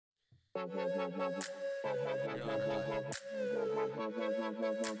Hey,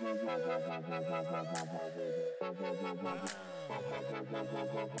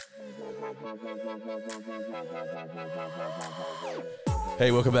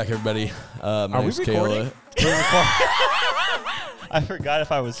 welcome back, everybody. My Are we name's recording? Kayla. I forgot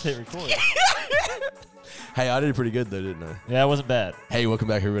if I was hit record. Hey, I did pretty good, though, didn't I? Yeah, it wasn't bad. Hey, welcome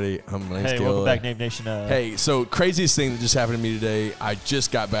back, everybody. My name's Kayla. Welcome back, Name Nation. Hey, so craziest thing that just happened to me today, I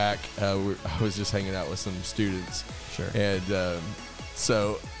just got back. I was just hanging out with some students. Sure. And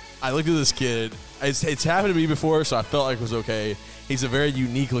so I looked at this kid. It's happened to me before, so I felt like it was okay. He's a very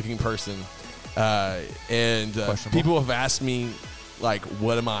unique-looking person. And people have asked me, like,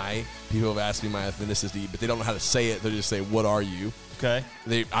 what am I? People have asked me my ethnicity, but they don't know how to say it. They just say, what are you? Okay.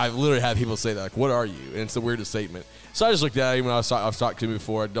 I literally have people say that, like, what are you? And it's the weirdest statement. So I just looked at him when I've talked to him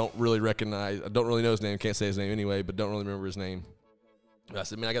before. I don't really know his name. Can't say his name anyway, but don't really remember his name. And I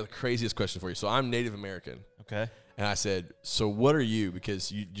said, man, I got the craziest question for you. So I'm Native American. Okay. And I said, so what are you?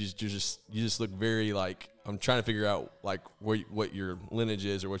 Because you just look very, like, I'm trying to figure out, like, what your lineage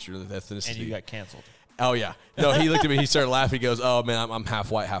is or what your ethnicity. And you got canceled. Oh, yeah. No, he looked at me. He started laughing. He goes, oh, man, I'm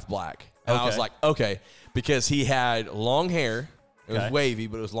half white, half black. And I was like, okay. Because he had long hair. It was wavy,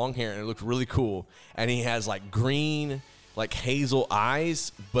 but it was long hair, and it looked really cool. And he has, like, green, like, hazel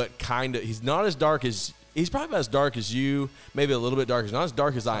eyes, but kind of – he's not as dark as – he's probably about as dark as you, maybe a little bit darker. He's not as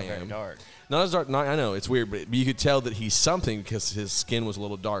dark as I am. Very dark. Not as dark. I know, it's weird, but you could tell that he's something because his skin was a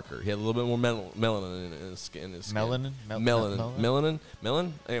little darker. He had a little bit more melanin in his skin. Melanin?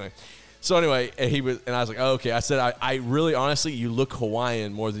 Melanin? Anyway. So anyway, and I was like, oh, okay. I said, I really, honestly, you look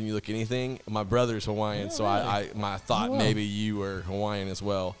Hawaiian more than you look anything. My brother's Hawaiian, so I thought maybe you were Hawaiian as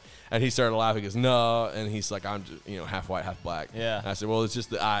well. And he started laughing. He goes, no. And he's like, I'm just, half white, half black. Yeah. And I said, well, it's just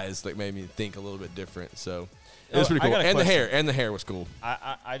the eyes that made me think a little bit different. So it was pretty cool. And the hair was cool.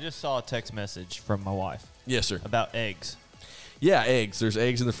 I just saw a text message from my wife. Yes, sir. About eggs. Yeah, eggs. There's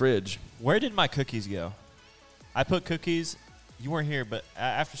eggs in the fridge. Where did my cookies go? I put cookies. You weren't here, but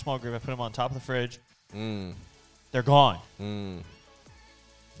after small group, I put them on top of the fridge. They're gone. Don't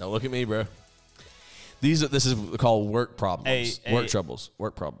look at me, bro. This is called work problems.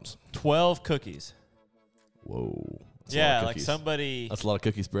 Work problems. 12 cookies. Whoa. Yeah, like somebody. That's a lot of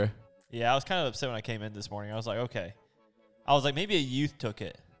cookies, bro. Yeah, I was kind of upset when I came in this morning. I was like, okay. I was like, maybe a youth took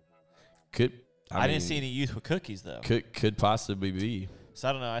it. I didn't see any youth with cookies, though. Could possibly be. So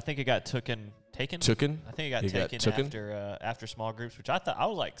I don't know. I think it got taken. I think it got taken after small groups, which I thought I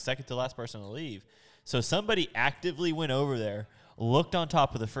was like second to last person to leave. So somebody actively went over there, looked on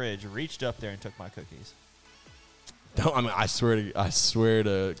top of the fridge, reached up there, and took my cookies. I swear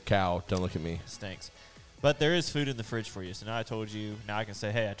to cow, don't look at me. Stinks. But there is food in the fridge for you. So now I told you. Now I can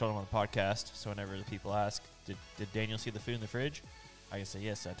say, hey, I told him on the podcast. So whenever the people ask, did Daniel see the food in the fridge? I can say,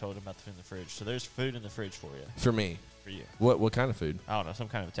 yes, I told him about the food in the fridge. So there's food in the fridge for you. For me. For you. What kind of food? I don't know. Some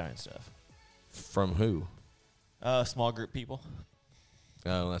kind of Italian stuff. From who? Small group people.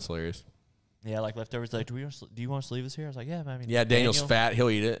 Oh, that's hilarious. Yeah, like leftovers. Like, do you want us to leave this here? I was like, yeah, I mean. Yeah, Daniel's fat. He'll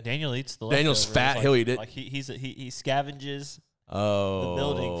eat it. Daniel eats the leftovers. Daniel's fat. He'll eat it. Like he scavenges the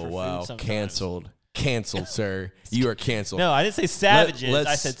building for wow. food sometimes. Canceled, sir. You are canceled. No, I didn't say savages.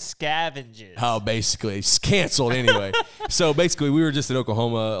 I said scavenges. Oh, basically. It's canceled anyway. So, basically, we were just in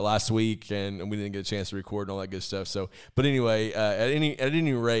Oklahoma last week, and we didn't get a chance to record and all that good stuff. So, but anyway, at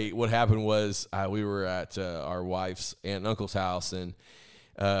any rate, what happened was we were at our wife's aunt and uncle's house, and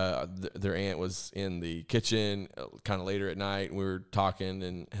their aunt was in the kitchen kind of later at night, and we were talking,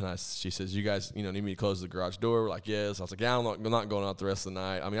 and she says, you guys, need me to close the garage door? We're like, yes. I was like, yeah, I'm not going out the rest of the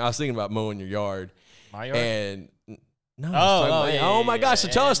night. I mean, I was thinking about mowing your yard. My yard? And oh my gosh, so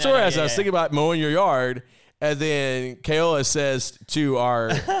tell a story. As I was thinking about mowing your yard, and then Kaola says to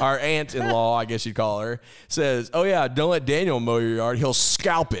our aunt-in-law, I guess you'd call her, says, oh yeah, don't let Daniel mow your yard. He'll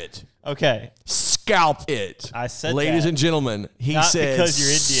scalp it. Okay. Scalp it. I said ladies and gentlemen, he not said because you're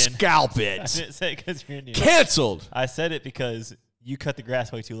Indian. Scalp it. I didn't say it because you're Indian. Canceled. I said it because you cut the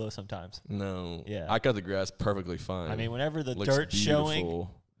grass way too low sometimes. No. Yeah. I cut the grass perfectly fine. I mean, whenever the dirt's dirt's showing,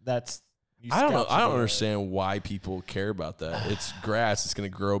 that's... I don't know. I don't understand why people care about that. It's grass. It's going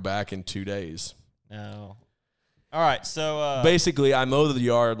to grow back in 2 days. No. All right, so... basically, I mow the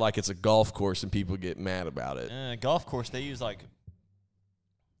yard like it's a golf course, and people get mad about it. Golf course, they use, like,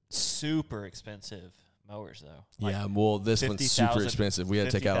 super expensive mowers, though. Like yeah, well, this one's super expensive. We had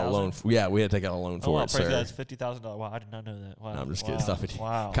to take out a loan. We had to take out a loan for it, sir. That's $50,000. Wow, I did not know that. Wow. No, I'm just kidding. Stop it.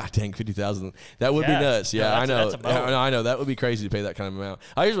 Wow. God dang, $50,000. That would be nuts. Yeah, I know. I know. That would be crazy to pay that kind of amount.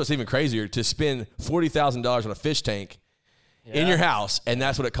 Here's what's even crazier: to spend $40,000 on a fish tank in your house, and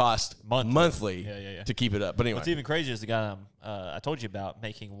that's what it costs monthly to keep it up. But anyway, what's even crazier is the guy I told you about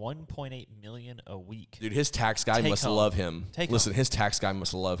making $1.8 million a week. Dude, his tax guy must love him. Listen, his tax guy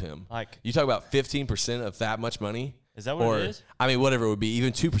must love him. Like, you talk about 15% of that much money. Is that what it is? I mean, whatever it would be,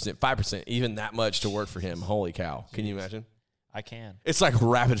 even 2%, 5%, even that much to work for him. Holy cow! Can you imagine? I can. It's like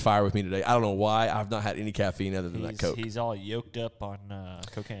rapid fire with me today. I don't know why. I've not had any caffeine other than that Coke. He's all yoked up on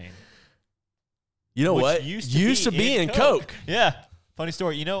cocaine. You know what? Used to be in Coke. Yeah. Funny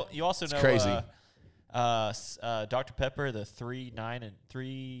story. You know, you also know crazy. Dr. Pepper, the 3, 9,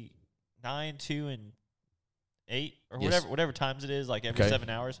 2, and 8, or whatever times it is, like every 7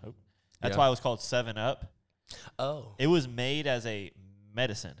 hours. That's why it was called 7-Up. Oh. It was made as a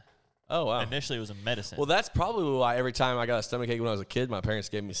medicine. Oh, wow. Initially, it was a medicine. Well, that's probably why every time I got a stomachache when I was a kid, my parents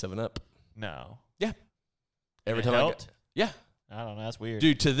gave me 7-Up. No. Yeah. Every time helped? Yeah. I don't know. That's weird.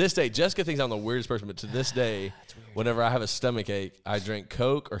 Dude, to this day, Jessica thinks I'm the weirdest person, but to this day, whenever I have a stomachache, I drink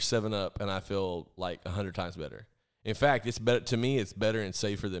Coke or 7-Up, and I feel like 100 times better. In fact, it's better to me. It's better and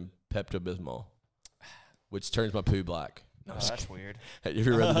safer than Pepto-Bismol, which turns my poo black. No, that's weird. Have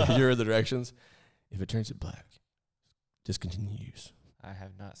you read the directions? If it turns it black, discontinue use. I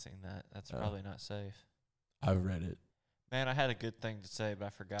have not seen that. That's probably not safe. I've read it. Man, I had a good thing to say, but I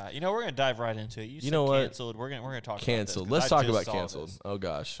forgot. You know, we're gonna dive right into it. You said know what? Canceled. We're gonna talk canceled. about this. Let's talk about canceled. This. Oh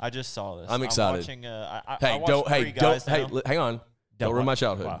gosh, I just saw this. I'm excited. Watching, hang on. Don't ruin my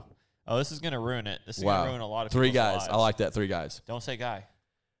childhood. Wow. Oh, this is gonna ruin it. This is gonna ruin a lot of people's 3 guys. lives. I like that. 3 guys. Don't say guy.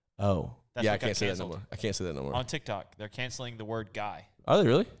 Oh, That's I can't say that no more. I can't say that no more. On TikTok, they're canceling the word guy. Are they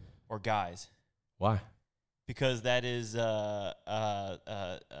really? Or guys. Why? Because that is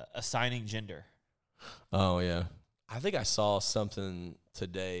assigning gender. Oh yeah. I think I saw something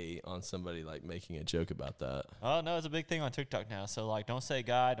today on somebody like making a joke about that. Oh no, it's a big thing on TikTok now. So like, don't say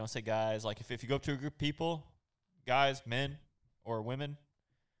guy, don't say guys. Like if you go up to a group of people, guys, men, or women,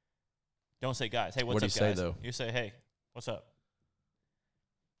 don't say guys. Hey, what's up, guys? What do you say though? You say, hey, what's up?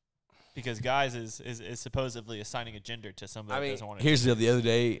 Because guys is supposedly assigning a gender to somebody that doesn't want to. Here's the other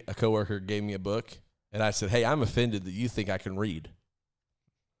day, a coworker gave me a book, and I said, hey, I'm offended that you think I can read.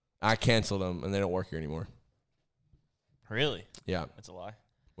 I canceled them, and they don't work here anymore. Really? Yeah. That's a lie.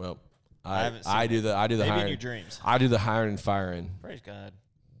 Well, I do the Maybe hiring. In your dreams. I do the hiring and firing. Praise God.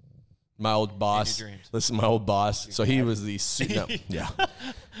 My old boss. Listen, my old boss. So he was the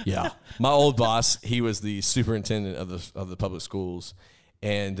yeah. My old boss. He was the superintendent of the public schools,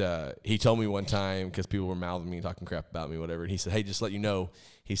 and he told me one time because people were mouthing me, talking crap about me, whatever. And he said, "Hey, just to let you know,"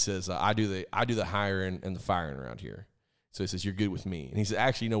 he says, "I do the hiring and the firing around here." So he says, "You're good with me." And he said,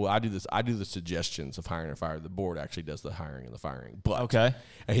 "Actually, you know what? I do the suggestions of hiring and firing. The board actually does the hiring and the firing." But okay.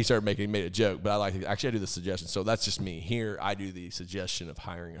 And he made a joke, but I do the suggestion. So that's just me. Here, I do the suggestion of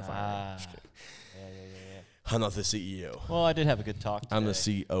hiring and firing. Yeah. I'm not the CEO. Well, I did have a good talk today. I'm the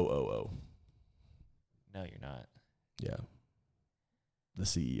COO. No, you're not. Yeah. The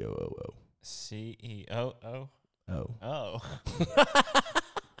CEO. CEO. Oh.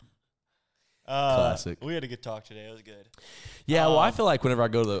 Classic. We had a good talk today. It was good. Yeah, well, I feel like whenever I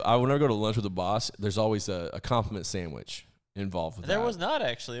go to lunch with the boss, there's always a compliment sandwich involved with that. There was not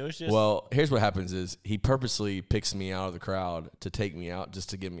actually. It was just. Well, here's what happens: is he purposely picks me out of the crowd to take me out just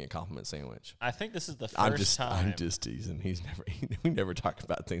to give me a compliment sandwich. I think this is the first time. I'm just teasing. We never talk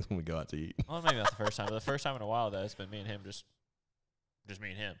about things when we go out to eat. Well, maybe not the first time, but the first time in a while though, it's been me and him, just me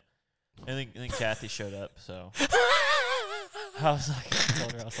and him. And then Kathy showed up, so. I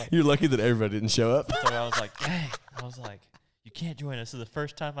told her, you're lucky that everybody didn't show up. So I was like, dang. I was like, you can't join us. This is the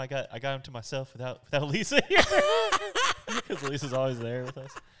first time I got him to myself without Lisa here. Because Lisa's always there with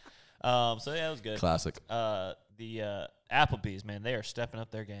us. So yeah, it was good. Classic. The Applebee's, man, they are stepping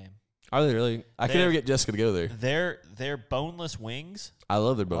up their game. Are they really? I can never get Jessica to go there. Their boneless wings. I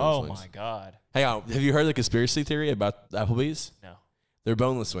love their boneless wings. Oh my God. Hang on. Have you heard the conspiracy theory about Applebee's? No. They're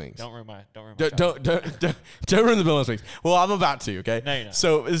boneless wings. Don't ruin my don't ruin the boneless wings. Well, I'm about to. Okay. No, you're not.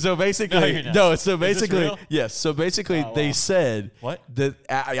 So basically, no, you're not. No. So basically, Is this real? yes. So basically, they said what that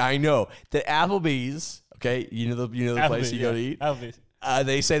I know that Applebee's. Okay, you know the place you go to eat. Applebee's.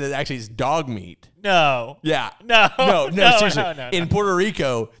 They say that actually it's dog meat. No. Yeah. No, seriously. No. In Puerto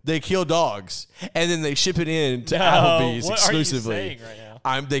Rico, they kill dogs and then they ship it in to Applebee's exclusively. What are you saying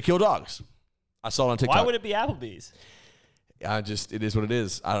right now? They kill dogs. I saw it on TikTok. Why would it be Applebee's? It is what it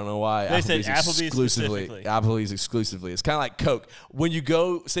is. I don't know why. They said Applebee's exclusively. Applebee's exclusively. It's kind of like Coke. When you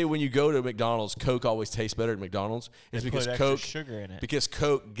go to McDonald's, Coke always tastes better at McDonald's. It's because Coke sugar in it. Because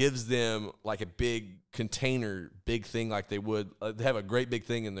Coke gives them like a big container, big thing like they would. They have a great big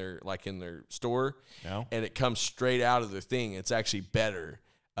thing in their store. No. And it comes straight out of their thing. It's actually better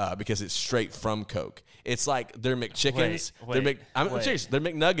because it's straight from Coke. It's like their McChickens. I'm serious. Their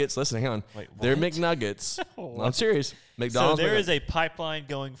McNuggets. Listen, hang on. Their McNuggets. I'm serious. McDonald's. So there is a pipeline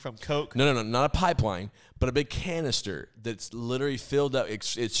going from Coke. No, not a pipeline, but a big canister that's literally filled up.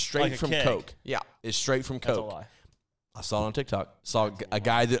 It's straight like from keg. Coke. Yeah, it's straight from Coke. That's a lie. I saw it on TikTok. Saw a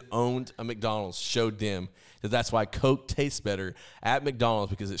guy that owned a McDonald's showed them that's why Coke tastes better at McDonald's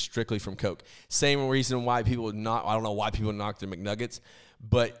because it's strictly from Coke. Same reason why people would not. I don't know why people knock their McNuggets,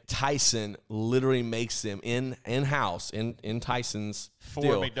 but Tyson literally makes them in-house in Tyson's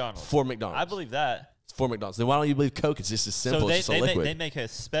for McDonald's. I believe that. For McDonald's. Then why don't you believe Coke? It's just as simple. It's just a liquid. They make a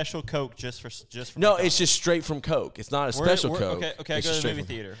special Coke just for No, McDonald's. It's just straight from Coke. It's not a special Coke. Okay, I go to the movie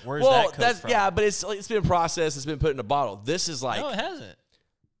theater. Where's that Coke from? Yeah, but it's been processed. It's been put in a bottle. This is like no, it hasn't.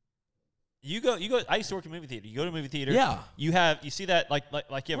 You go. I used to work in a movie theater. You go to a movie theater. Yeah. You see that like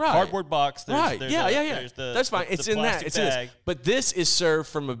you have a cardboard box. There's yeah. That's fine. It's in that. It's bag. But this is served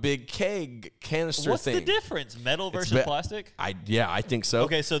from a big keg canister What's thing. What's the difference? Metal versus plastic? I think so.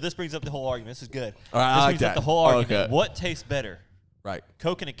 Okay, so this brings up the whole argument. This is good. All right, this I brings like up that. the whole argument. Okay. What tastes better? Right.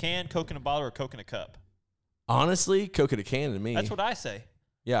 Coke in a can, Coke in a bottle, or Coke in a cup? Honestly, Coke in a can to me. That's what I say.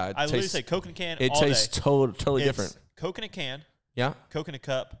 Yeah, I literally say Coke in a can. It tastes totally different. Coke in a can. Yeah. Coke in a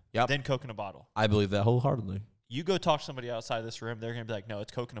cup. Yep. Then Coke in a bottle. I believe that wholeheartedly. You go talk to somebody outside this room, they're gonna be like, "No,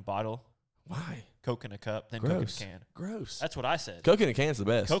 it's Coke in a bottle." Why? Coke in a cup, then Gross. Coke in a can. Gross. That's what I said. Coke in a can's the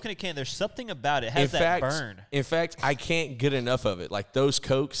best. Coke in a can. There's something about it. It has that burn. In fact, I can't get enough of it. Like those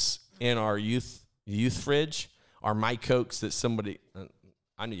Cokes in our youth fridge are my Cokes that somebody.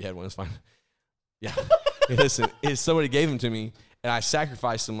 I knew you had one. It's fine. Yeah. Listen, somebody gave them to me, and I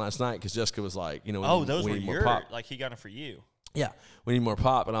sacrificed them last night because Jessica was like, those were yours. Like he got them for you. Yeah, we need more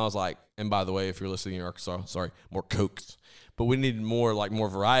pop, and I was like, and by the way, if you're listening in Arkansas, sorry, more Cokes, but we needed more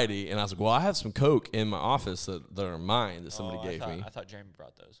variety, and I was like, well, I have some Coke in my office that are mine that somebody gave me. I thought Jeremy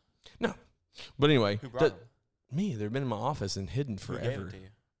brought those. No, but anyway, who brought them? Me. They've been in my office and hidden forever. Who gave them to you?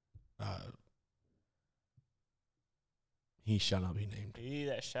 He shall not be named. He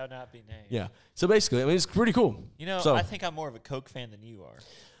that shall not be named. Yeah. So basically, I mean, it's pretty cool. I think I'm more of a Coke fan than you are.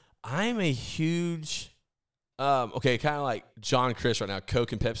 I'm a huge. Okay, kind of like John Chris right now,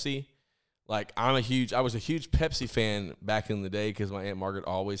 Coke and Pepsi. Like I was a huge Pepsi fan back in the day because my Aunt Margaret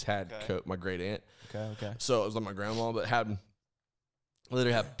always had Coke, my great aunt. Okay. So it was like my grandma, but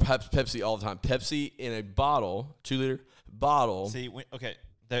literally had Pepsi all the time. Pepsi in a bottle, 2-liter bottle. See,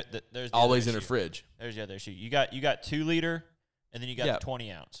 there's the always in her fridge. There's the other issue. You got 2-liter, and then you got the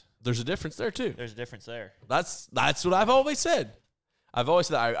 20-ounce. There's a difference there too. There's a difference there. That's what I've always said. I've always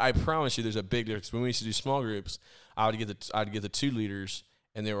said I promise you there's a big difference. When we used to do small groups, I'd get the 2 liters,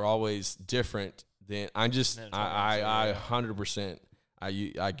 and they were always different. I 100%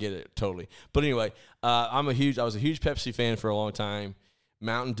 I get it totally. But anyway, I was a huge Pepsi fan for a long time.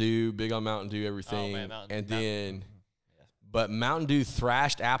 Mountain Dew, big on Mountain Dew, everything. Oh, man, but Mountain Dew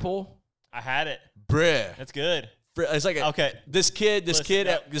thrashed apple. I had it. Bruh. That's good. It's like this kid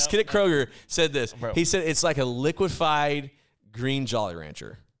at Kroger said this. Bro. He said it's like a liquefied green Jolly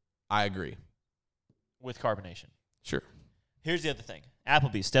Rancher. I agree. With carbonation. Sure. Here's the other thing.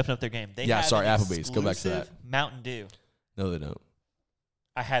 Applebee's stepping up their game. Applebee's. Go back to that. Mountain Dew. No, they don't.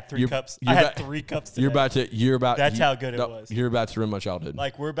 I had 3 cups. I had 3 cups today. That's how good it was. You're about to ruin my childhood.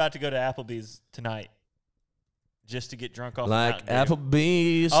 Like we're about to go to Applebee's tonight just to get drunk off like Mountain Dew.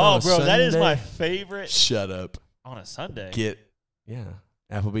 Applebee's. Oh, bro, Sunday. That is my favorite. Shut up. On a Sunday.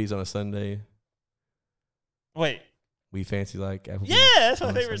 Applebee's on a Sunday. Wait. We fancy like Applebee's. Yeah, that's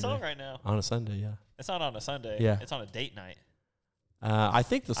my favorite song right now. On a Sunday, yeah. It's not on a Sunday. Yeah. It's on a date night. I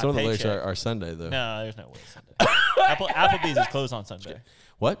think some of the lyrics are Sunday though. No, there's no way it's Sunday. Applebee's is closed on Sunday.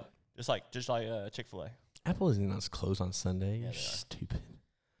 What? Just like Chick-fil-A. Applebee's is not closed on Sunday. Yeah, You're stupid.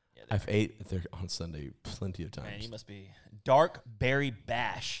 Yeah, I've ate there on Sunday plenty of times. Man, you must be Dark Berry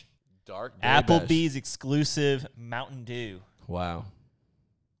Bash. Applebee's exclusive Mountain Dew. Wow.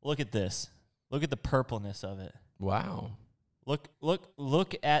 Look at this. Look at the purpleness of it. Wow.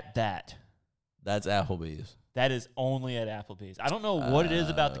 Look at that. That's Applebee's. That is only at Applebee's. I don't know what it is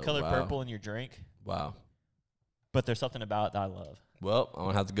about the color purple in your drink. Wow. But there's something about it that I love. Well, I'm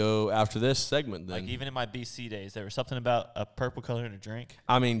going to have to go after this segment then. Like even in my BC days, there was something about a purple color in a drink.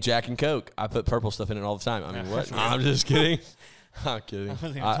 I mean, Jack and Coke. I put purple stuff in it all the time. I mean, what? I'm just kidding. I'm kidding. I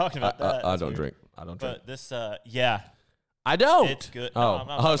wasn't even talking about that. I don't drink. But this, yeah. I don't. It's good. No, I'm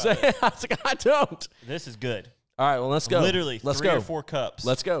not I was saying, I don't. This is good. All right, well, let's go. Literally 3 or 4 cups.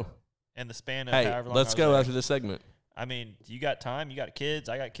 Let's go. In the span of however long let's go after this segment. I mean, you got time. You got kids.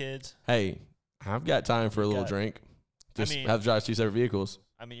 I got kids. Hey, I've got time for a little drink. Just have to drive 2 separate vehicles.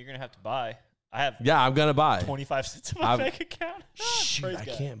 I mean, you're going to have to buy. I'm gonna buy 25 cents in my bank account. Shoot, I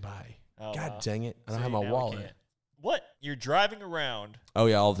can't buy. God dang it! I don't have my wallet. What? You're driving around? Oh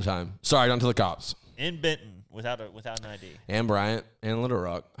yeah, all the time. Sorry, not to the cops. In Benton without an ID. And Bryant and Little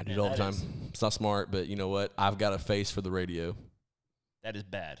Rock. I do it all the time. It's not smart, but you know what? I've got a face for the radio. That is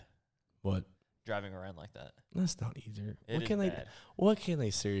bad. What? Driving around like that. That's not either. Bad. What can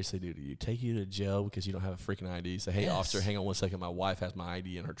they seriously do to you? Take you to jail because you don't have a freaking ID? Say, hey, officer, hang on 1 second. My wife has my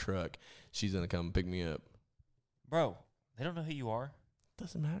ID in her truck. She's going to come pick me up. Bro, they don't know who you are.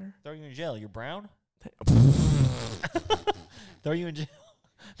 Doesn't matter. Throw you in jail. You're brown? Throw you in jail.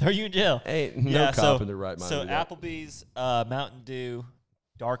 Throw you in jail. Hey, no cop in the right mind. So Applebee's Mountain Dew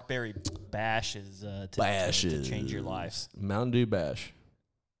Dark Berry Bash is to change your life. Mountain Dew Bash.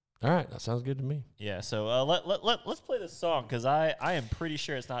 All right, that sounds good to me. Yeah, so let's play this song because I am pretty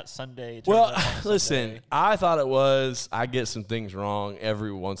sure it's not Sunday. Well, listen, I thought it was. I get some things wrong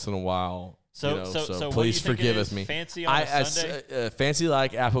every once in a while. So please forgive us me. Fancy on a Sunday? Fancy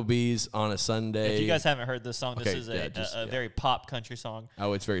like Applebee's on a Sunday. If you guys haven't heard this song, this is a very pop country song.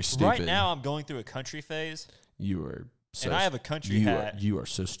 Oh, it's very stupid. Right now, I'm going through a country phase. You are so and I have a country hat. You are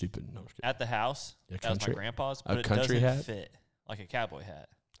so stupid. No, at the house. That was my grandpa's, but it country doesn't hat? fit like a cowboy hat.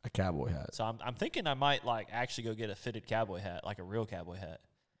 A cowboy hat. So I'm thinking I might like actually go get a fitted cowboy hat, like a real cowboy hat.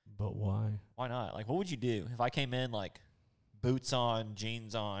 But why? Why not? Like, what would you do if I came in like boots on,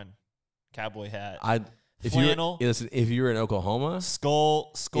 jeans on, cowboy hat, flannel? If you were in Oklahoma,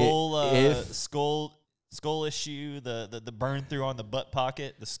 skull issue, the burn through on the butt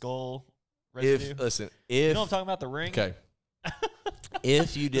pocket, the skull residue. You know what I'm talking about, the ring. Okay.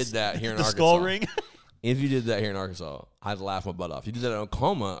 If you did that here in the Arkansas, skull ring. If you did that here in Arkansas, I'd laugh my butt off. If you did that in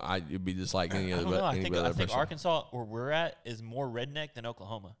Oklahoma, it'd be just like any other. I think Arkansas, where we're at, is more redneck than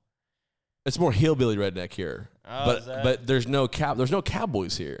Oklahoma. It's more hillbilly redneck here, but there's no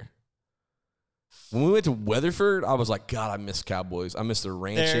cowboys here. When we went to Weatherford, I was like, God, I miss cowboys. I miss the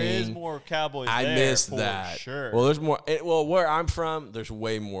ranching. There is more cowboys. I miss that. Sure. Well, there's more. Where I'm from, there's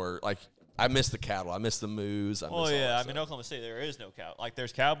way more. Like, I miss the cattle. I miss the moose. I mean, Oklahoma City, there is no cow. Like,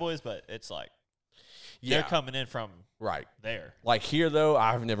 there's cowboys, but it's like. Yeah. They're coming in from there. Like here, though,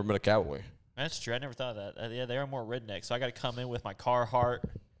 I've never met a cowboy. That's true. I never thought of that. Yeah, they are more redneck. So I got to come in with my Carhartt,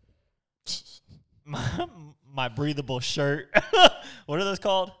 my breathable shirt. What are those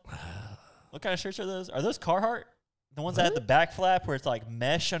called? What kind of shirts are those? Are those Carhartt? The ones that have the back flap where it's like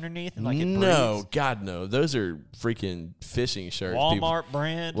mesh underneath and like it breathes? No, God, no. Those are freaking fishing shirts. Walmart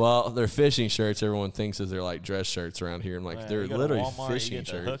brand. Well, they're fishing shirts. Everyone thinks that they're like dress shirts around here. I'm like, they're literally fishing you get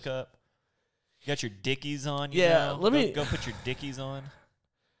shirts. The hookup. You got your Dickies on. Let me go put your Dickies on.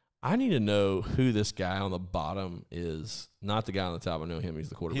 I need to know who this guy on the bottom is. Not the guy on the top. I know him. He's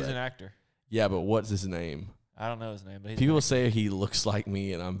the quarterback. He's an actor. Yeah, but what's his name? I don't know his name. But people say he looks like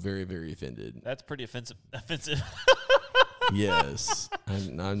me, and I'm very, very offended. That's pretty offensive. Yes,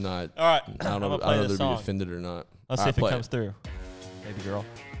 I'm not. All right, I don't know whether to be offended or not. Let's see if it comes through, baby girl.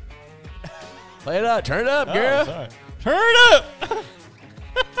 Play it up. Turn it up, girl. Sorry. Turn it up.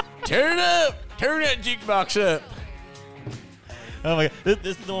 Turn it up. Turn that jukebox up. Oh my God!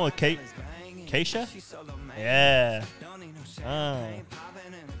 This is the one with Keisha. Yeah. Oh.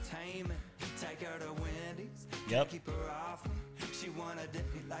 Yep.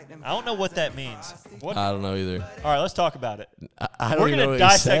 I don't know what that means. I don't know either. All right, let's talk about it. We're going to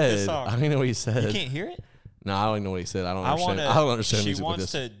dissect this song. I don't even know what he said. You can't hear it? No, I don't even know what he said. I don't understand. She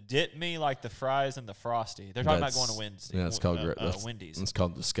wants to dip me like the fries and the Frosty. They're talking about going to Wendy's. Yeah, it's called Wendy's. It's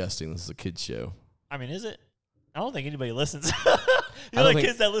called disgusting. This is a kid's show. I mean, is it? I don't think anybody listens. The only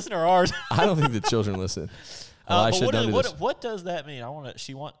kids that listen are ours. I don't think the children listen. What does that mean? I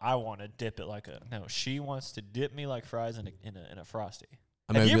want to dip it like she wants to dip me like fries in a Frosty.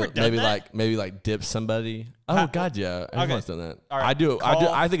 Have you ever done that? Maybe dip somebody. Oh God, yeah. Everyone's done that. Right, I do.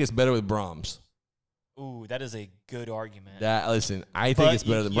 I think it's better with Brahms. Ooh, that is a good argument. I think it's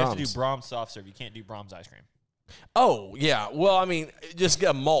better than Brahms. You have to do Brahms soft serve. You can't do Brahms ice cream. Oh yeah. Well, I mean, just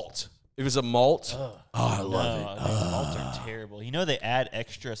get a malt. If it's a malt, I love it. Malts are terrible. You know they add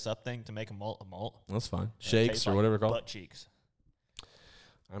extra something to make a malt. That's fine. Shakes or whatever called. Butt cheeks.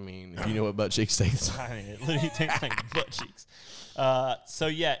 I mean, if you know what butt cheeks tastes. I mean, it literally tastes like butt cheeks. So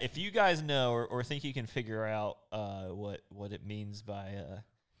yeah, if you guys know or think you can figure out what it means by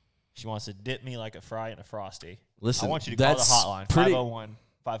she wants to dip me like a fry in a Frosty. Listen, I want you to call the hotline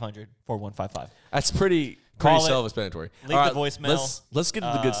 501-500-4155. That's pretty self-explanatory. Leave the voicemail. Let's get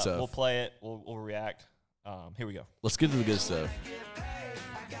to the good stuff. We'll play it. We'll react. Here we go. Let's get to the good stuff.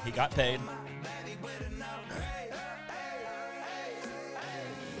 He got paid.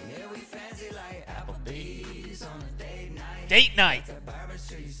 Date night.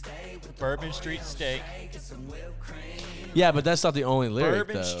 Bourbon Street Steak. Yeah, but that's not the only lyric,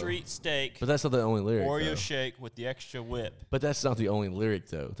 Bourbon though. Street Steak. But that's not the only lyric, Oreo though. shake with the extra whip. But that's not the only lyric,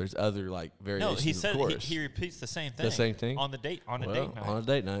 though. There's other, like, variations, No, he said of course. he repeats the same thing. The same thing? On a date night. On a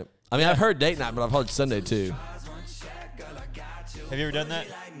date night. I mean, I've heard date night, but I've heard Sunday, too. Have you ever done that?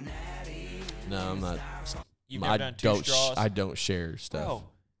 No, I'm not. You've never done two straws? I don't share stuff. Bro,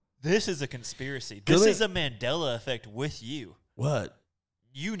 this is a conspiracy. This is a Mandela effect with you. What?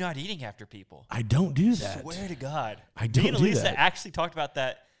 You not eating after people. I don't do that. Swear to God. I don't do that. Me and Elisa actually talked about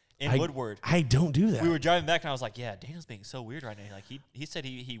that in Woodward. I don't do that. We were driving back, and I was like, yeah, Daniel's being so weird right now. Like he said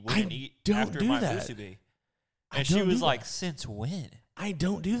he wouldn't eat after my musubi. And she was like, since when? I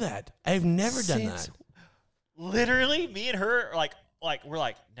don't do that. I've never done that. Literally, me and her, we're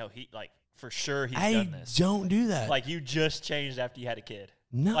like, no, for sure he's done this. I don't do that. Like, you just changed after you had a kid.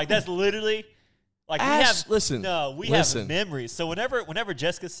 No. Like, that's literally... Like Ash, we have memories. So whenever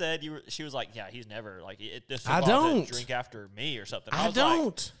Jessica said she was like, yeah, he's never like this. I don't drink after me or something. I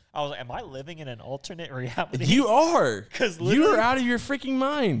don't. I was like, am I living in an alternate reality? You are, because you are out of your freaking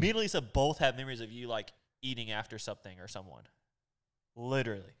mind. Me and Lisa both have memories of you like eating after something or someone.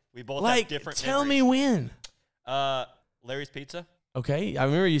 Literally, we both have different. Tell me when. Larry's Pizza. Okay, I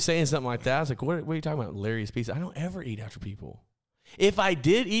remember you saying something like that. I was like, what are you talking about, Larry's Pizza? I don't ever eat after people. If I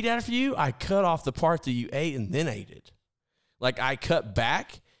did eat after you, I cut off the part that you ate and then ate it. Like, I cut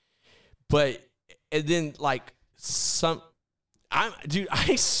back, and then like dude,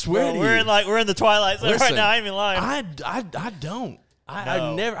 I swear to you. We're in the twilight zone right now. I ain't even lying. I don't.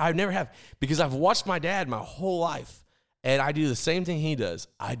 I never have, because I've watched my dad my whole life, and I do the same thing he does.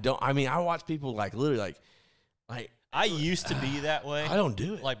 I watch people like literally like. I used to be that way. I don't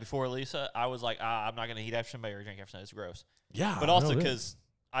do it. Like, before Lisa, I was like, I'm not going to eat after somebody or drink after somebody. It's gross. Yeah. But also because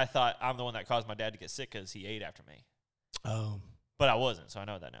I thought I'm the one that caused my dad to get sick because he ate after me. Oh. But I wasn't, so I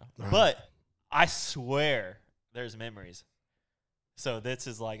know that now. Right. But I swear there's memories. So this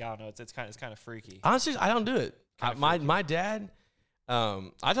is like, I don't know, it's kind of freaky. Honestly, I don't do it. My dad,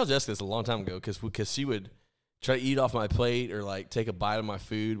 I told Jessica this a long time ago because she would try to eat off my plate or like take a bite of my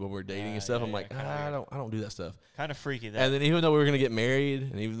food when we're dating and stuff. I'm like, I don't do that stuff. Kind of freaky. And then even though we were gonna get married,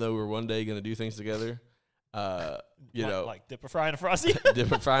 and even though we were one day gonna do things together, like dip a fry in a frosty,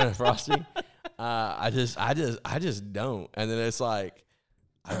 I just don't. And then it's like,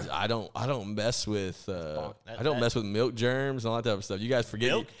 I don't mess with mess with milk germs and all that type of stuff. You guys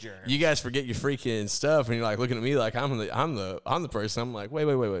forget your freaking stuff, and you're like looking at me like I'm the person. I'm like, wait.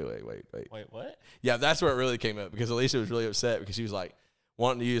 Wait, what? Yeah, that's where it really came up, because Alicia was really upset because she was like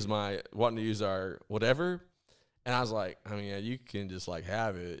wanting to use our whatever, and I was like, I mean, yeah, you can just like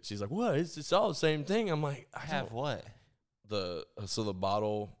have it. She's like, what? It's all the same thing. I'm like, I have what? The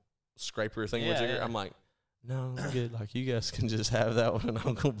bottle scraper thing. Yeah. I'm like, no, I'm good. Like, you guys can just have that one, and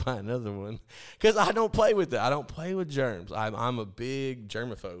I'll go buy another one, because I don't play with it. I don't play with germs. I'm a big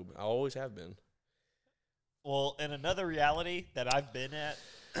germaphobe. I always have been. Well, in another reality that I've been at,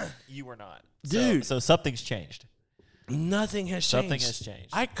 you were not. Dude. So something's changed. Nothing has changed. Something has changed.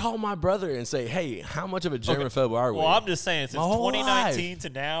 I call my brother and say, hey, how much of a germaphobe are we? Well, I'm just saying, since 2019 to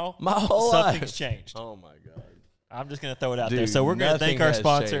now, something's changed. Oh, my God. I'm just going to throw it out there. So we're going to thank our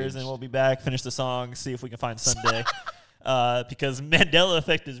sponsors, and we'll be back, finish the song, see if we can find Sunday. Because Mandela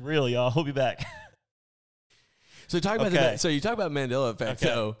effect is real, y'all. We'll be back. So you talk about Mandela effect.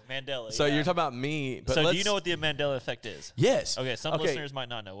 Okay. So Mandela. So you're talking about me. But so do you know what the Mandela effect is? Yes. Okay. Some listeners might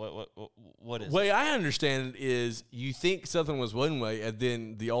not know what is. The way I understand it is, you think something was one way, and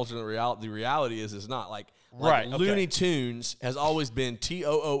then the alternate reality. The reality is it's not. Like Looney Tunes has always been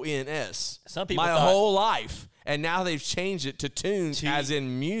TOONS. Some people my whole life. And now they've changed it to tunes, as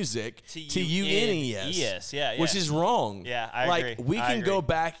in music, TUNES. Yes, yeah. Which is wrong. Yeah, I agree. We can go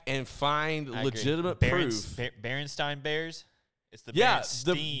back and find legitimate proof. Berenstain Bears? It's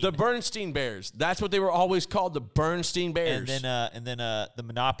the the Bernstein Bears. That's what they were always called, the Bernstein Bears. And then the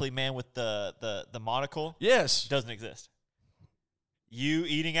Monopoly man with the monocle. Yes. Doesn't exist. You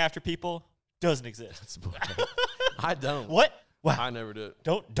eating after people doesn't exist. I don't. What? Wow. I never did.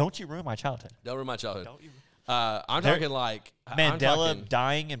 Don't you ruin my childhood. Don't ruin my childhood. Don't you? I'm talking like Mandela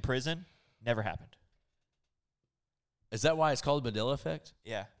dying in prison never happened. Is that why it's called the Mandela effect?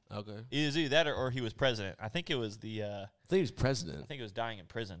 Yeah. Okay. Either that or he was president. I think it was the. I think he was president. I think it was dying in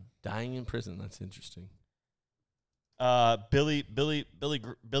prison. Dying in prison. That's interesting. Billy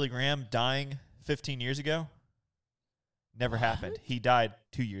Graham dying 15 years ago never happened. He died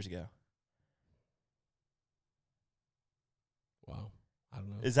 2 years ago. Wow. I don't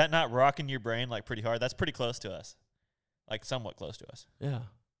know. Is that not rocking your brain like pretty hard? That's pretty close to us. Like somewhat close to us. Yeah.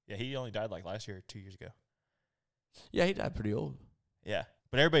 Yeah, he only died like last year or 2 years ago. Yeah, he died pretty old. Yeah,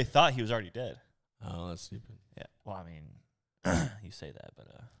 but everybody thought he was already dead. Oh, that's stupid. Yeah. Well, I mean, you say that, but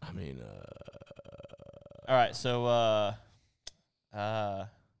I mean, all right. So,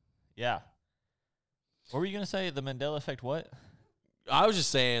 yeah. What were you gonna say? The Mandela effect? What? I was just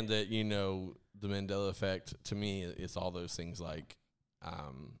saying that the Mandela effect to me it's all those things like, I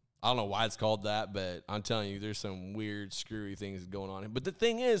don't know why it's called that, but I'm telling you, there's some weird, screwy things going on. But the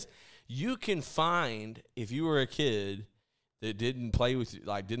thing is, you can find if you were a kid that didn't play with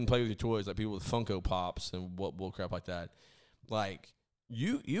your toys, like people with Funko Pops and what bull crap like that. Like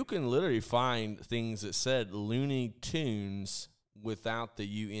you can literally find things that said Looney Tunes without the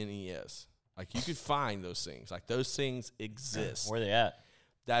UNES. Like you could find those things. Like those things exist. Where are they at?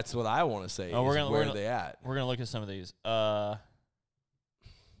 That's what I want to say. Oh, where are they at? We're gonna look at some of these.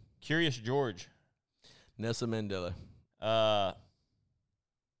 Curious George. Nelson Mandela.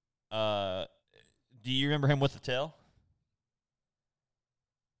 Do you remember him with the tail?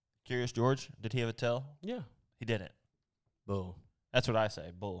 Curious George, did he have a tail? Yeah. He didn't. Bull. That's what I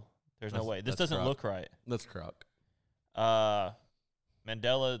say, bull. There's no way. This doesn't look right. That's crock. Mandela's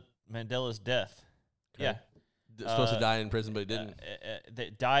death. Okay. Yeah. Supposed to die in prison, but he didn't.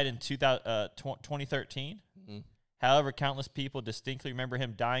 That died in 2013. Mm-hmm. However, countless people distinctly remember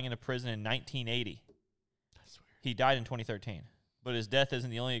him dying in a prison in 1980. That's weird. He died in 2013. But his death isn't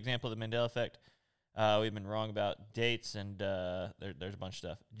the only example of the Mandela effect. We've been wrong about dates, and there's a bunch of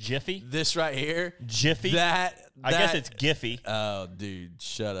stuff. Jiffy. This right here. Jiffy. I guess it's Giffy. Oh, dude,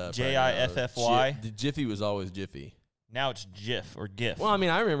 shut up. Jiffy. The Jiffy was always Jiffy. Now it's Jif or GIF. Well, I mean,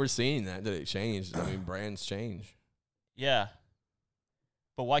 I remember seeing that it changed. I mean, brands change. Yeah.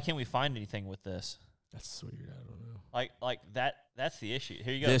 But why can't we find anything with this? That's weird. I don't know. Like that's the issue.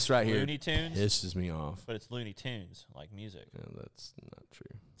 Here you go. This right here Looney Tunes pisses me off. But it's Looney Tunes, like music. Yeah, that's not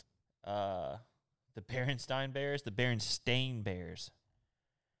true. The Berenstain Bears, the Berenstain Bears.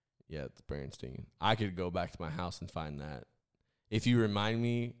 Yeah, the Berenstain. I could go back to my house and find that. If you remind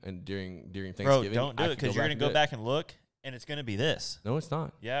me and during Thanksgiving. Bro, don't do it because you're going to go back and look, and it's going to be this. No, it's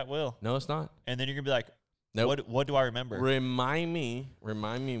not. Yeah, it will. No, it's not. And then you're going to be like, nope. What do I remember? Remind me.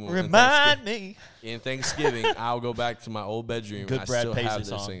 In Thanksgiving, I'll go back to my old bedroom. Good and Brad I still Paisley have those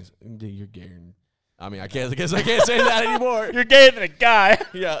song. things. Dude, you're Garen. I mean, I guess I can't say that anymore. You're gay than a guy.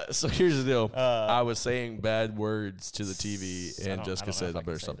 Yeah, so here's the deal. I was saying bad words to the TV, and Jessica said, I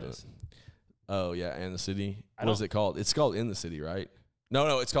better stop doing it. Oh, yeah, and the city. What is it called? It's called In the City, right?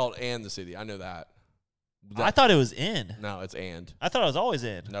 No, it's called And the City. I know that. I thought it was In. No, it's And. I thought it was always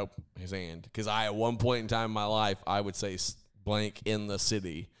In. Nope, it's And. Because at one point in time in my life, I would say blank In the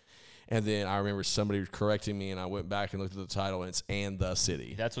City. And then I remember somebody correcting me, and I went back and looked at the title, and it's And the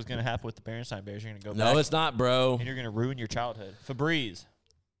City. That's what's going to happen with the Berenstain Bears. You're going to go back. No, it's not, bro. And you're going to ruin your childhood. Febreze.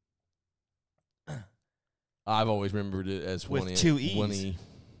 I've always remembered it as with one two E's. 1E.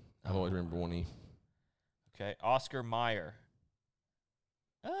 I've always remembered 1E. Okay, Oscar Mayer.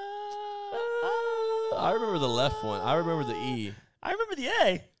 I remember the left one. I remember the E. I remember the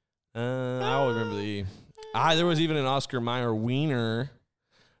A. I always remember the E. There was even an Oscar Mayer Wiener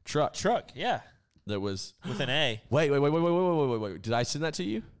truck. Yeah. That was with an A. Wait. Did I send that to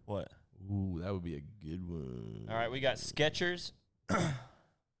you? What? Ooh, that would be a good one. All right, we got Skechers.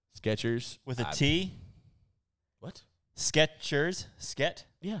 Skechers. With a T. What? Skechers. Sket?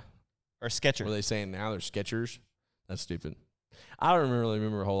 Yeah. Or Skechers. What are they saying now? They're Skechers? That's stupid. I don't really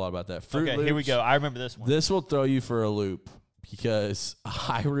remember a whole lot about that. Fruit Loops, here we go. I remember this one. This will throw you for a loop because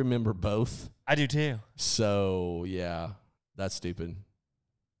I remember both. I do too. So, yeah, that's stupid.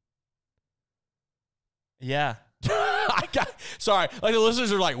 Yeah. Sorry. Like the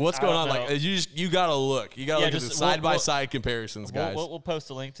listeners are like, what's going on? know. Like you got to look. You got to look at the side-by-side comparisons, guys. We'll post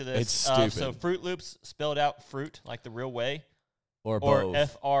a link to this. It's stupid. So Fruit Loops spelled out fruit like the real way. Or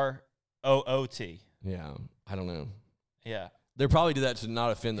both. Or FROOT. Yeah. I don't know. Yeah. They probably did that to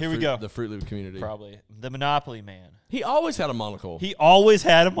not offend the Fruit Loop community. Probably. The Monopoly Man. He always had a monocle. He always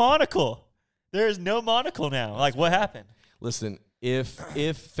had a monocle. There is no monocle now. Like, what happened? Listen, if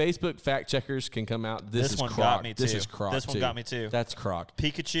Facebook fact checkers can come out, this is one crock. Got me too. This is crock. This one got me too. That's crock.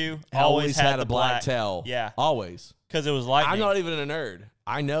 Pikachu always had a black tail. Yeah. Always. Because it was lightning. I'm not even a nerd.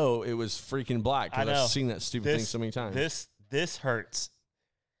 I know it was freaking black because I've seen that stupid thing so many times. This hurts.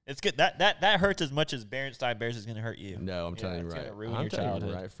 It's good. That hurts as much as Berenstain Bears is going to hurt you. No, I'm telling you right. It's going to ruin your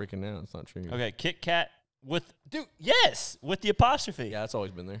childhood. Right, freaking now. It's not true. Okay, Kit Kat with the apostrophe. Yeah, it's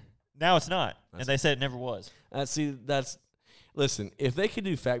always been there. Now it's not, and they said it never was. Listen, if they could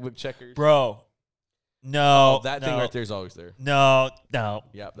do fact book checkers, bro. No, that thing right there is always there. No.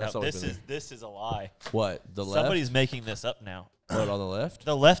 Yeah, that's always been there. This is a lie. What? The left? Somebody's making this up now. What, on the left?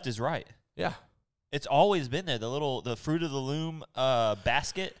 The left is right. Yeah. It's always been there. The Fruit of the Loom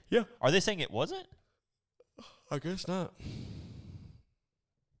basket. Yeah. Are they saying it wasn't? I guess not.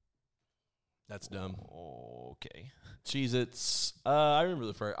 That's dumb. Okay. Cheez-Its. I remember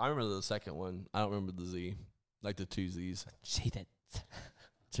the first. I remember the second one. I don't remember the Z. Like the 2 Z's. Cheez-Its.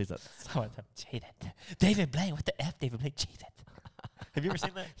 Cheez-Its. Cheez-Its. David Blaine. What the F? David Blaine. Cheez-Its. Have you ever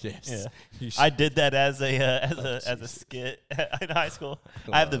seen that? Yes. Yeah. I did that as a skit in high school.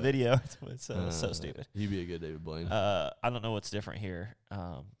 I have the video. It's so stupid. You'd be a good David Blaine. I don't know what's different here.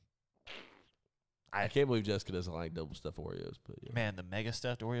 I can't believe Jessica doesn't like double stuffed Oreos, but yeah. Man, the mega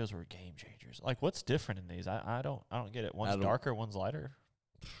stuffed Oreos were game changers. Like, what's different in these? I don't get it. One's darker, one's lighter.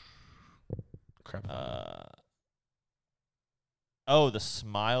 Crap. Oh, the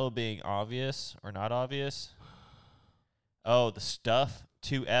smile being obvious or not obvious. Oh, the stuff,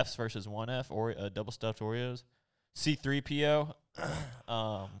 2 Fs versus 1 F, or double stuffed Oreos. C-3PO.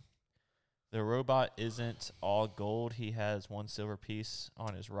 The robot isn't all gold. He has 1 silver piece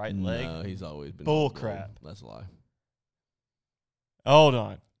on his right leg. No, he's always been bull gold. crap. That's a lie. Hold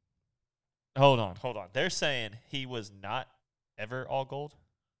on. They're saying he was not ever all gold?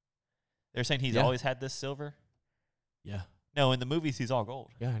 They're saying he's always had this silver? Yeah. No, in the movies he's all gold.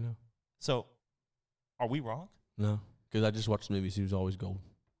 Yeah, I know. So, are we wrong? No, because I just watched the movies. He was always gold.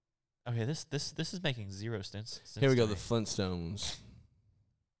 Okay, this is making zero sense. Here we go, the Flintstones.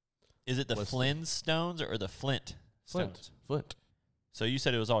 Is it the Flintstones or the Flint? Flint. So you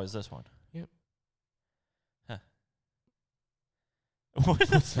said it was always this one. Yep. Huh. What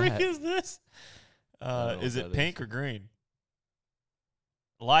the freak is this? Is it pink or green?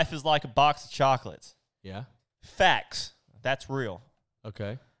 Life is like a box of chocolates. Yeah. Facts. That's real.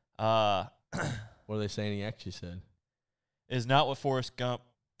 Okay. What are they saying he actually said? Is not what Forrest Gump,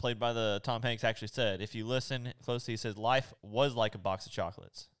 played by the Tom Hanks, actually said. If you listen closely, he says life was like a box of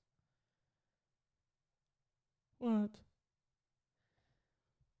chocolates. What?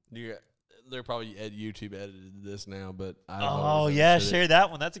 They're probably at YouTube edited this now, but I don't know. Oh yeah, share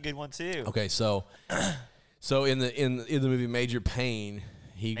that one. That's a good one too. Okay, so in the movie Major Payne,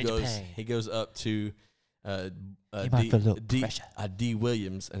 he goes up to D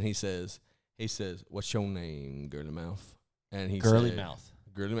Williams and he says, "What's your name, Girly Mouth?" And he Girly said,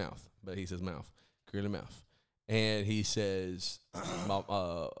 Mouth, but he says mouth, Girly Mouth, and he says,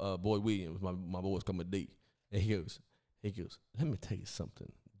 "Boy Williams, my boy's called me D." And he goes, "Let me tell you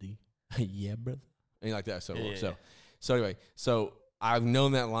something, D." Yeah, brother. And like that. So anyway, I've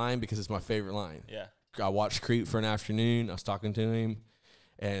known that line because it's my favorite line. Yeah. I watched Creep for an afternoon. I was talking to him,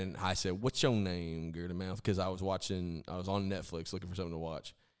 and I said, "What's your name, Girly Mouth?" Because I was on Netflix looking for something to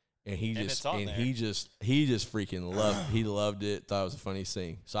watch, and he just freaking loved it. Thought it was the funniest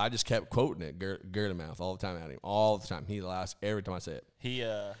thing. So I just kept quoting it, Girly Mouth, all the time at him, all the time. He laughs every time I say it. He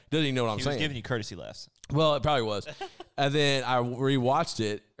doesn't even know what I'm saying. He was giving you courtesy laughs. Well, it probably was. And then I rewatched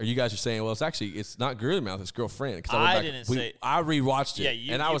it, or you guys are saying, well, it's not Girly Mouth, it's Girlfriend. I rewatched it,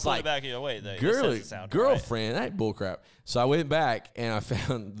 and I was like, back either way, Girlfriend, that ain't bullcrap. So I went back and I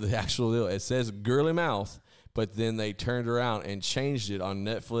found the actual deal. It says Girly Mouth, but then they turned around and changed it on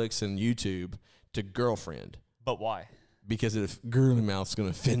Netflix and YouTube to Girlfriend. But why? Because if Girly Mouth's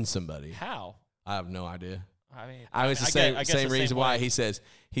going to offend somebody. How? I have no idea. I mean, it's the same reason why he says.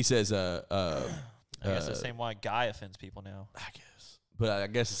 I guess the same why Guy offends people now. I guess. But I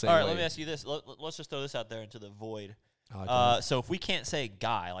guess the same way. All right, way. let me ask you this. Let's just throw this out there into the void. So if we can't say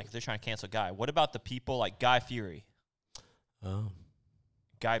Guy, like if they're trying to cancel Guy, what about the people like Guy Fury? Oh.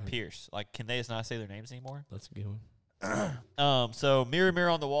 Guy Pearce. Like, can they just not say their names anymore? That's a good one. So Mirror, Mirror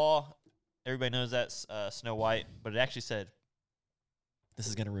on the Wall. Everybody knows that's Snow White, but it actually said, this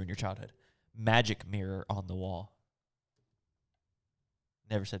is going to ruin your childhood, Magic Mirror on the Wall.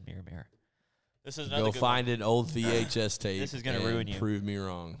 Never said Mirror, Mirror. This is another Go find an old VHS tape. This is going to ruin you. Prove me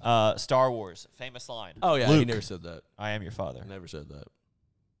wrong. Star Wars, famous line. Oh, yeah, Luke, he never said that. I am your father. Never said that.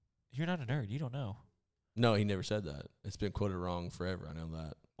 You're not a nerd. You don't know. No, he never said that. It's been quoted wrong forever. I know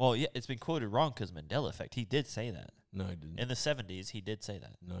that. Well, yeah, it's been quoted wrong because Mandela effect. He did say that. No, he didn't. In the 70s, he did say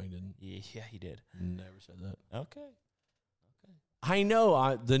that. No, he didn't. Yeah, he did. Never said that. Okay. I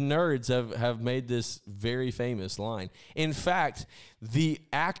know the nerds have made this very famous line. In fact, the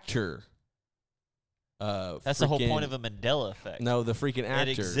actor. That's the whole point of a Mandela effect. No, the freaking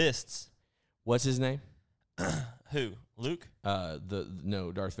actor. It exists. What's his name? Who? Luke?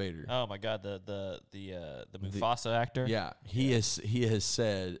 Darth Vader. Oh my God, the Mufasa actor. Yeah, he has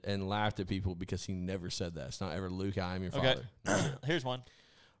said and laughed at people because he never said that. It's not ever Luke. I am your father. Here's one.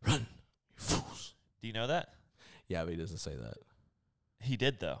 Run, you fools. Do you know that? Yeah, but he doesn't say that. He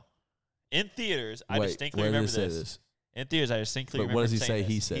did though. In theaters, I distinctly remember this. In theaters, I distinctly But remember what does he saying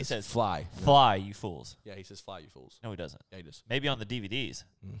say? this. He says, fly. No. Fly, you fools. Yeah, he says, fly, you fools. No, he doesn't. Yeah, he does. Maybe on the DVDs.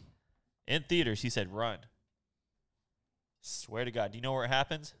 Mm. In theaters, he said, run. Swear to God. Do you know where it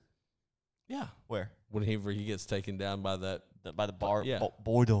happens? Yeah. Where? Whenever he gets taken down by that. By the bar. Yeah.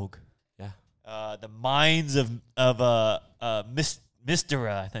 Boy dog. Yeah. The mines of Mistera,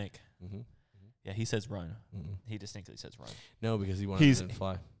 I think. Mm-hmm. Yeah, he says run. Mm-hmm. He distinctly says run. No, because he wanted to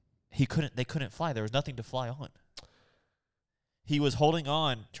fly. They couldn't fly. There was nothing to fly on. He was holding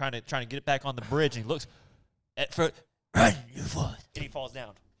on, trying to get it back on the bridge, and he looks run, you fools, and he falls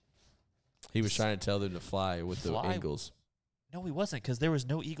down. He was trying to tell them to fly with the eagles. No, he wasn't, because there was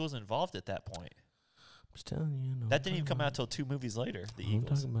no eagles involved at that point. I'm just telling you. That didn't even come out until 2 movies later, the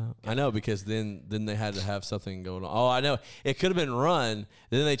Eagles. I know, because then they had to have something going on. Oh, I know. It could have been run.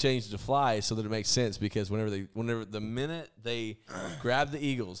 Then they changed it to fly so that it makes sense, because whenever the minute they grabbed the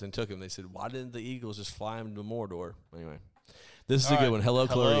eagles and took him, they said, why didn't the eagles just fly him to Mordor? Anyway, this is a good one. Hello,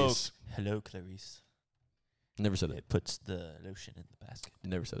 Clarice. Hello, Clarice. Never said it. It puts the lotion in the basket.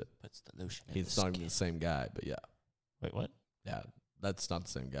 Never said it. Puts the lotion in He's not even the same guy, but yeah. Wait, what? Yeah, that's not the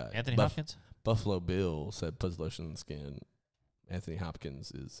same guy. Anthony Hopkins? Buffalo Bill said puts lotion in the skin. Anthony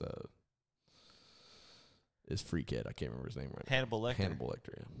Hopkins is Freakhead. I can't remember his name right Hannibal now. Lecter. Hannibal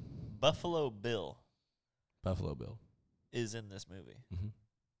Lecter, yeah. Buffalo Bill is in this movie. Mm-hmm.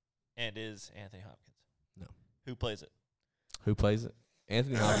 And is Anthony Hopkins. No. Who plays it? Who plays it?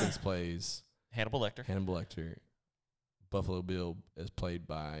 Anthony Hopkins plays Hannibal Lecter. Buffalo Bill is played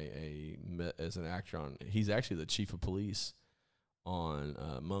by as an actor on. He's actually the chief of police on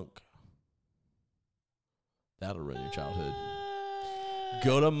Monk. That'll ruin your childhood.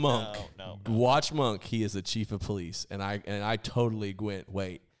 Go to Monk. No. Watch Monk. He is the chief of police, and I totally went.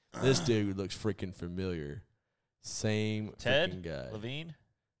 Wait, this dude looks freaking familiar. Same freaking guy. Levine.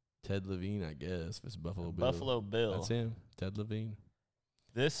 Ted Levine, I guess. If it's Buffalo Bill. Buffalo Bill. That's him. Ted Levine.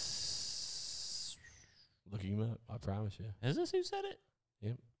 This. Looking him up. I promise you. Is this who said it?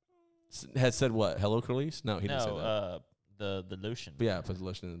 Yep. Had said what? Hello, Khalees? No, he didn't say that. The lotion. But yeah, put the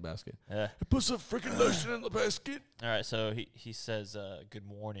lotion in the basket. It puts the freaking lotion in the basket. All right, so he says, good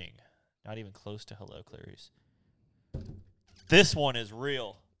morning. Not even close to hello, Clarice. This one is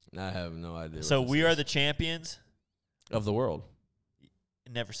real. I have no idea. So we are the champions of the world.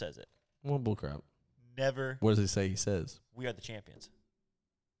 It never says it. Well, bullcrap. Never. What does he say? He says, we are the champions.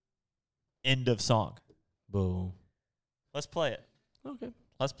 End of song. Boom. Let's play it. Okay.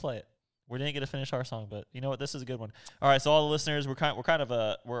 Let's play it. We didn't get to finish our song, but you know what? This is a good one. All right, so all the listeners,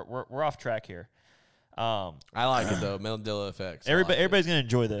 we're off track here. I like it though. Mandela effects. Everybody's gonna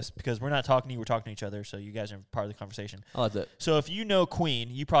enjoy this because we're not talking to you, we're talking to each other, so you guys are part of the conversation. I like that. So if you know Queen,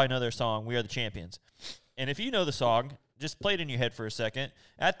 you probably know their song, "We Are the Champions." And if you know the song, just play it in your head for a second.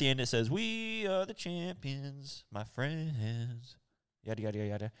 At the end, it says, "We are the champions, my friends." Yada yada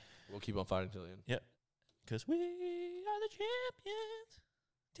yada. We'll keep on fighting until the end. Yep. Because we are the champions.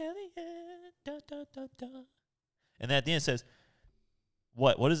 Till the end, dun, dun, dun, dun. And then at the end it says,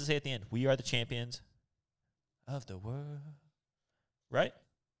 what? What does it say at the end? We are the champions of the world. Right?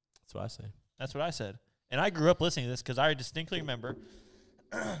 That's what I say. That's what I said. And I grew up listening to this because I distinctly remember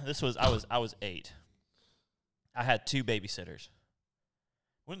I was 8. I had 2 babysitters.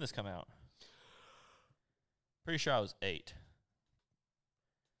 When did this come out? Pretty sure I was 8.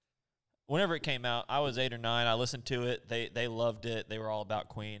 Whenever it came out, I was 8 or 9. I listened to it. They loved it. They were all about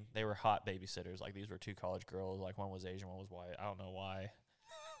Queen. They were hot babysitters. Like, these were 2 college girls. Like, one was Asian, one was white. I don't know why.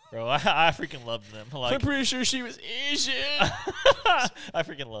 Bro, I freaking loved them. Like, I'm pretty sure she was Asian. I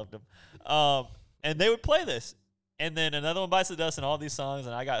freaking loved them. And they would play this. And then Another One Bites the Dust and all these songs,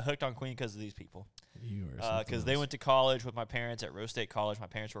 and I got hooked on Queen because of these people. Because they went to college with my parents at Rose State College. My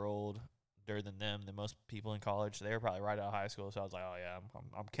parents were older than them, than most people in college. They were probably right out of high school, so I was like, oh, yeah,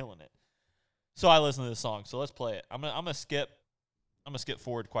 I'm killing it. So I listened to this song. So let's play it. I'm gonna skip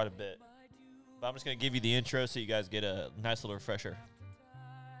forward quite a bit, but I'm just gonna give you the intro so you guys get a nice little refresher.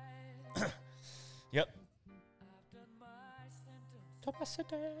 Yep. Told my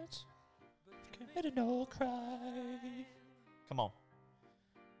sentence. Committed no crime. Come on.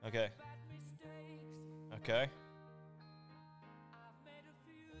 Okay. Okay.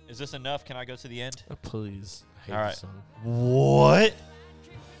 Is this enough? Can I go to the end? Please. I hate All right. this song. What?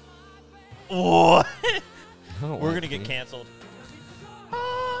 What? We're going to get canceled.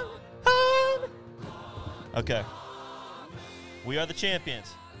 Okay. We are the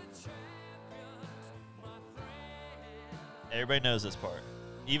champions. Everybody knows this part.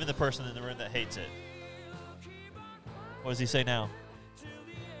 Even the person in the room that hates it. What does he say now?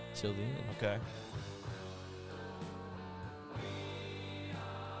 Till the end. Okay.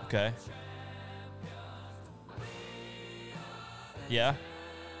 Okay. Yeah.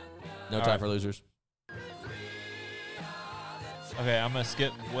 No time for losers. Okay, I'm gonna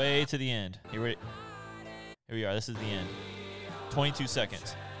skip way to the end. Here we are. This is the end. 22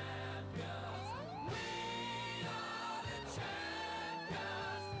 seconds.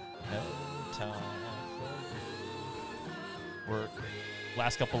 No time. We're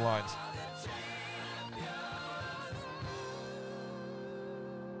last couple lines.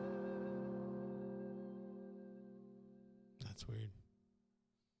 That's weird.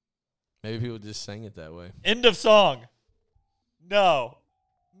 Maybe people just sang it that way. End of song. No,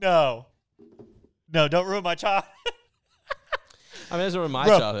 don't ruin my child. I mean, that's ruined my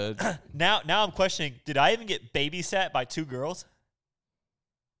childhood. Now I'm questioning, did I even get babysat by 2 girls?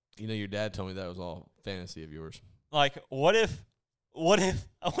 You know, your dad told me that was all fantasy of yours. Like, what if I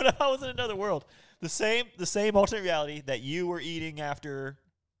was in another world? The same alternate reality that you were eating after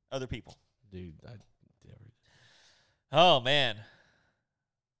other people. Dude, Oh, man.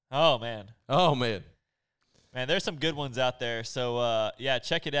 Man, there's some good ones out there. So,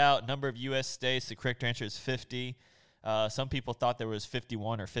 check it out. Number of U.S. states. The correct answer is 50. Some people thought there was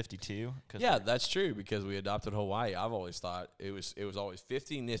 51 or 52. Yeah, that's true because we adopted Hawaii. I've always thought it was always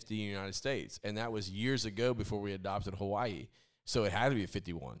 50 nifty in the United States, and that was years ago before we adopted Hawaii. So it had to be a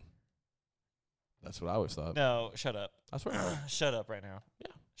 51. That's what I always thought. No, shut up. That's right. Shut up right now.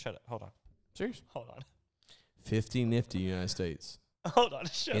 Yeah. Shut up. Hold on. Serious? Hold on. 50 nifty United States. Hold on.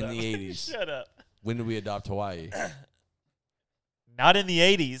 Shut up. In the 80s. Shut up. When did we adopt Hawaii? Not in the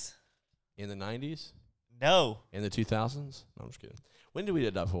 80s. In the 90s? No. In the 2000s? No, I'm just kidding. When did we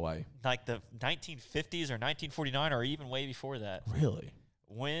adopt Hawaii? Like the 1950s or 1949 or even way before that. Really?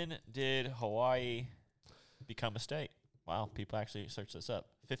 When did Hawaii become a state? Wow, people actually searched this up.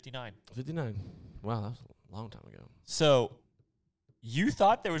 59. 59. Wow, that was a long time ago. So you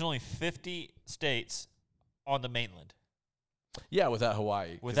thought there was only 50 states on the mainland? Yeah, without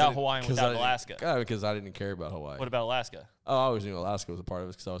Hawaii. Without Hawaii and without Alaska. Because I didn't care about Hawaii. What about Alaska? Oh, I always knew Alaska was a part of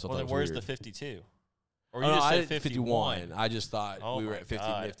it because I always thought that was where's weird. the 52? Or you just said 51. I just thought we were at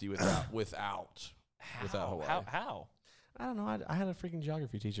 50-50 without Hawaii. How? I don't know. I had a freaking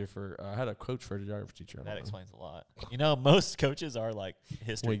geography teacher I had a coach for a geography teacher. That explains a lot. You know, most coaches are like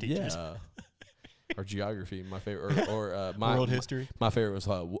history teachers. Yeah. Or geography, my favorite. Or world history. My favorite was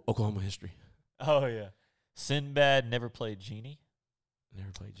Oklahoma history. Oh, yeah. Sinbad never played Genie.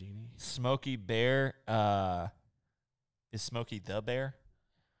 Never played Genie. Smokey Bear. Is Smokey the Bear?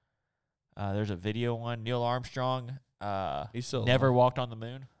 There's a video one. Neil Armstrong. He's still never alive. walked on the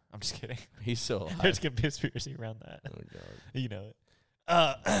moon. I'm just kidding. He's still alive. There's a conspiracy around that. Oh, God. You know it.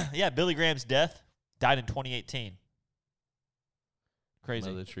 Yeah, Billy Graham's death. Died in 2018. Crazy.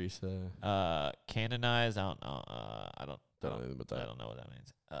 Mother Teresa. Canonized. I don't know. I don't know anything about that. I don't know what that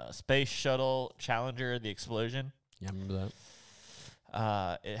means. Space Shuttle Challenger, the explosion. Yeah, I remember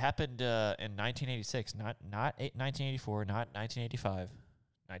that. It happened in 1986, not 1984, not 1985,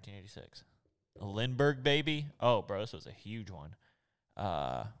 1986. A Lindbergh baby. Oh, bro, this was a huge one.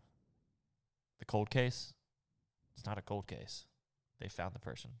 The cold case. It's not a cold case. They found the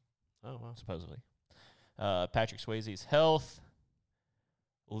person. Oh, wow. Supposedly. Patrick Swayze's health.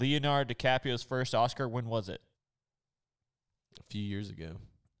 Leonardo DiCaprio's first Oscar. When was it? A few years ago.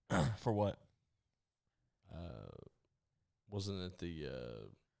 For what? Wasn't it the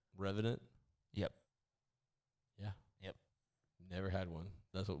Revenant? Yep. Yeah. Yep. Never had one.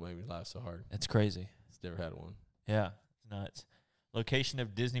 That's what made me laugh so hard. It's crazy. It's never had one. Yeah. It's nuts. Location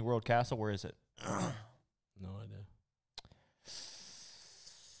of Disney World Castle. Where is it? No idea.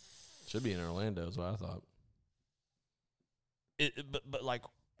 Should be in Orlando is what I thought. But like,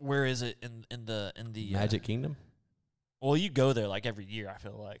 where is it in the Magic Kingdom? Well, you go there like every year, I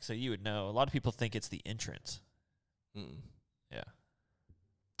feel like, so you would know. A lot of people think it's the entrance. Yeah.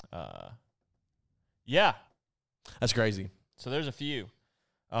 Yeah. That's crazy. So there's a few.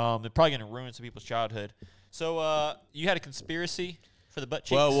 They're probably gonna ruin some people's childhood. So you had a conspiracy for the butt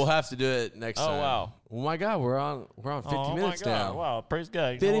cheeks? Well, we'll have to do it next time. Oh wow. Oh my God, we're on 50 minutes now. Wow, praise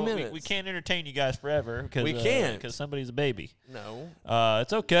God. 50 minutes. We can't entertain you guys forever because we can't because somebody's a baby. No.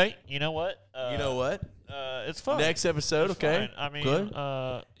 It's okay. You know what? It's fun. Next episode, it's okay. Fine. I mean, good.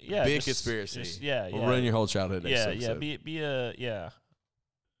 Yeah. Be a conspiracy. Yeah. We'll ruin your whole childhood. Next episode. Yeah.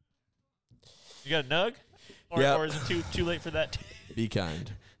 You got a nug? Or is it too late for that? Be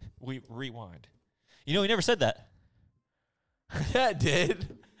kind. We rewind. You know, he never said that. Yeah, it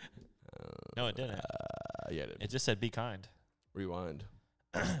did. No, it didn't. Yeah, it did. It just said be kind. Rewind.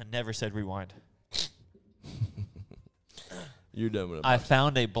 Never said rewind. You're dumb in a box. I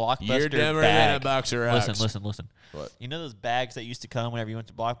found a Blockbuster You're dumber bag. than a boxer ox. Listen. What? You know those bags that used to come whenever you went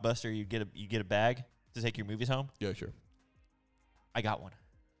to Blockbuster? You get a bag to take your movies home. Yeah, sure. I got one.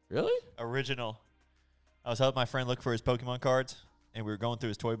 Really? Original. I was helping my friend look for his Pokemon cards, and we were going through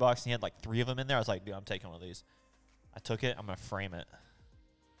his toy box, and he had like 3 of them in there. I was like, dude, I'm taking one of these. I took it. I'm going to frame it.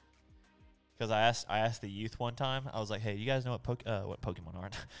 Because I asked the youth one time. I was like, hey, you guys know what Pokemon are?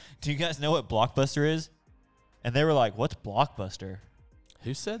 Do you guys know what Blockbuster is? And they were like, what's Blockbuster?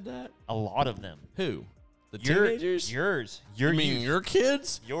 Who said that? A lot of them. Who? The teenagers? Yours. You mean your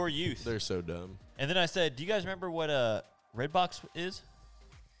kids? Your youth. They're so dumb. And then I said, do you guys remember what Redbox is?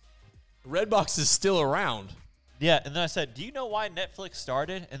 Redbox is still around. Yeah, and then I said, do you know why Netflix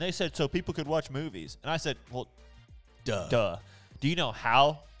started? And they said, so people could watch movies. And I said, well, duh. Do you know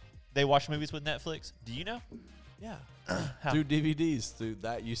how they watch movies with Netflix? Do you know? Yeah. Through DVDs. Through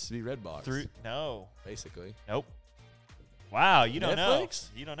that used to be Redbox. No. Basically. Nope. Wow, you don't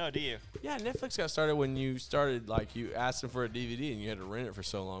Netflix? know. You don't know, do you? Yeah, Netflix got started when you started, like, you asked them for a DVD and you had to rent it for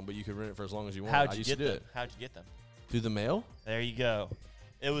so long, but you could rent it for as long as you wanted. How'd you get them? How'd you get them? Through the mail? There you go.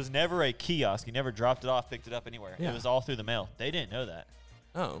 It was never a kiosk. You never dropped it off, picked it up anywhere. Yeah. It was all through the mail. They didn't know that.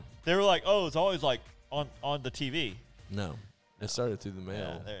 Oh. They were like, oh, it's always, like, on the TV. No. It started through the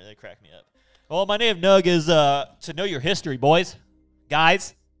mail. Yeah, they cracked me up. Well, my name, Nug, is to know your history, boys,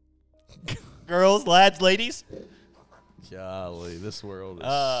 guys, girls, lads, ladies. Golly, this world is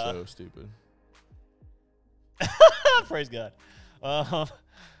so stupid. Praise God.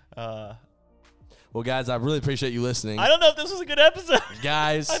 Well, guys, I really appreciate you listening. I don't know if this was a good episode.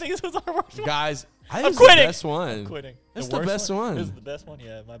 Guys. I think this was our worst one. Guys, I think this is the best one. I'm quitting. This is the best one. This is the best one?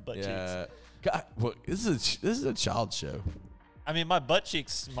 Yeah, my butt cheeks. God, well, this is a child show. I mean, my butt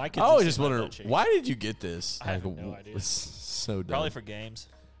cheeks, my kids. I always just wonder, why did you get this? I have no idea. It's so dumb. Probably for games.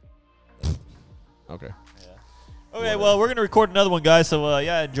 Okay. Yeah. Okay, well, we're going to record another one, guys. So,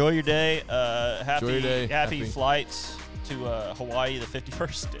 enjoy your day. Happy flights to Hawaii, the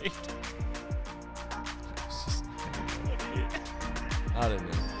 51st state. I don't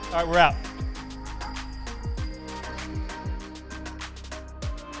know. All right, we're out.